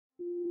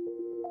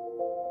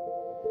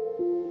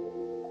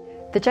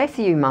The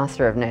JCU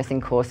Master of Nursing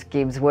course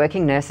gives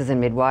working nurses and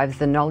midwives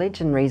the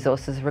knowledge and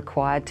resources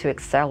required to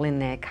excel in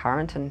their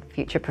current and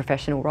future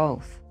professional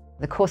roles.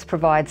 The course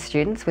provides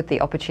students with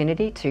the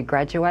opportunity to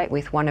graduate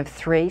with one of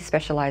 3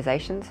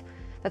 specialisations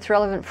that's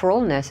relevant for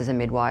all nurses and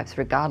midwives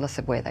regardless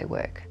of where they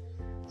work: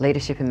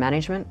 leadership and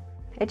management,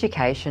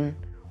 education,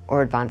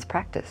 or advanced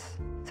practice.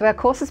 So our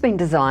course has been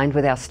designed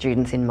with our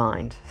students in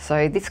mind.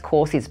 So this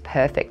course is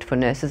perfect for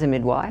nurses and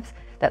midwives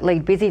that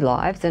lead busy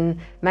lives and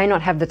may not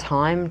have the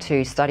time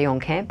to study on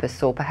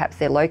campus, or perhaps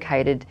they're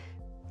located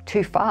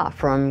too far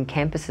from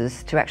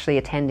campuses to actually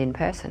attend in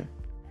person.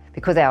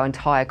 Because our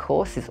entire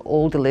course is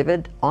all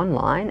delivered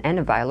online and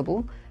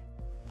available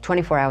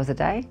 24 hours a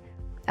day,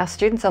 our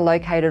students are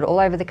located all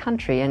over the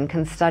country and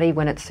can study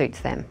when it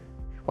suits them.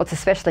 What's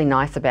especially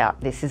nice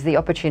about this is the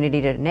opportunity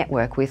to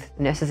network with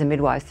nurses and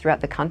midwives throughout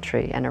the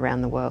country and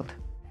around the world.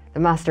 The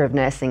Master of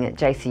Nursing at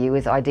JCU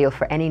is ideal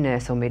for any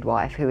nurse or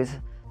midwife who is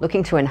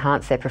looking to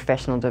enhance their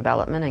professional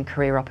development and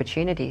career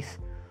opportunities,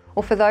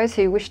 or for those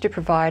who wish to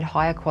provide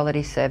higher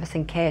quality service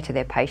and care to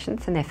their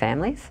patients and their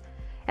families,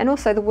 and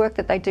also the work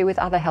that they do with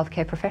other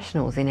healthcare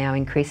professionals in our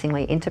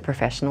increasingly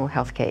interprofessional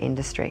healthcare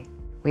industry.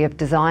 We have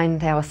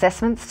designed our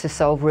assessments to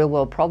solve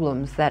real-world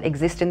problems that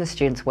exist in the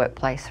student's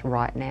workplace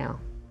right now.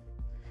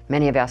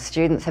 Many of our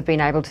students have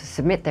been able to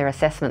submit their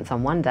assessments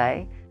on one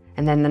day,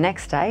 and then the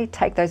next day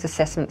take those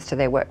assessments to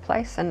their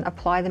workplace and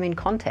apply them in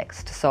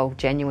context to solve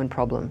genuine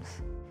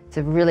problems. It's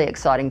a really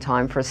exciting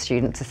time for a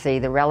student to see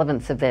the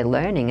relevance of their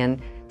learning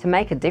and to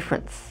make a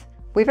difference.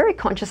 We very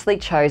consciously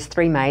chose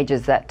 3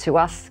 majors that to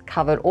us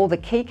covered all the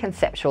key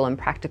conceptual and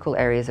practical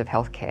areas of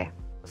healthcare.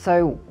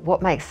 So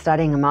what makes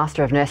studying a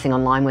Master of Nursing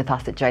online with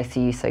us at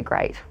JCU so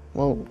great?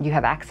 Well, you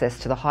have access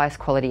to the highest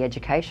quality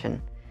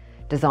education,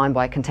 designed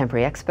by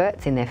contemporary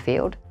experts in their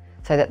field,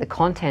 so that the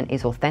content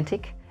is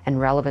authentic and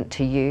relevant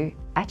to you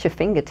at your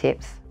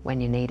fingertips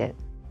when you need it.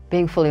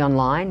 Being fully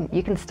online,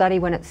 you can study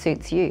when it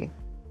suits you,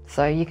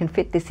 so you can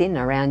fit this in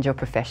around your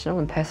professional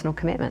and personal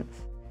commitments.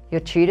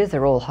 Your tutors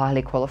are all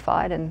highly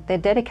qualified and they're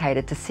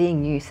dedicated to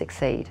seeing you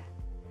succeed.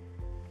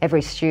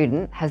 Every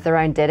student has their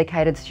own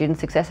dedicated student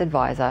success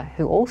advisor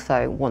who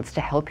also wants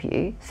to help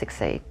you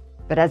succeed.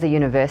 But as a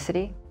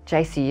university,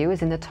 JCU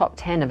is in the top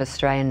 10 of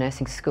Australian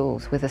nursing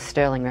schools with a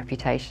sterling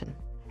reputation.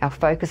 Our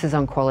focus is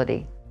on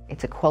quality.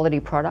 It's a quality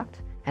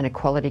product and a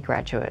quality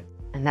graduate,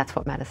 and that's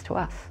what matters to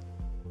us.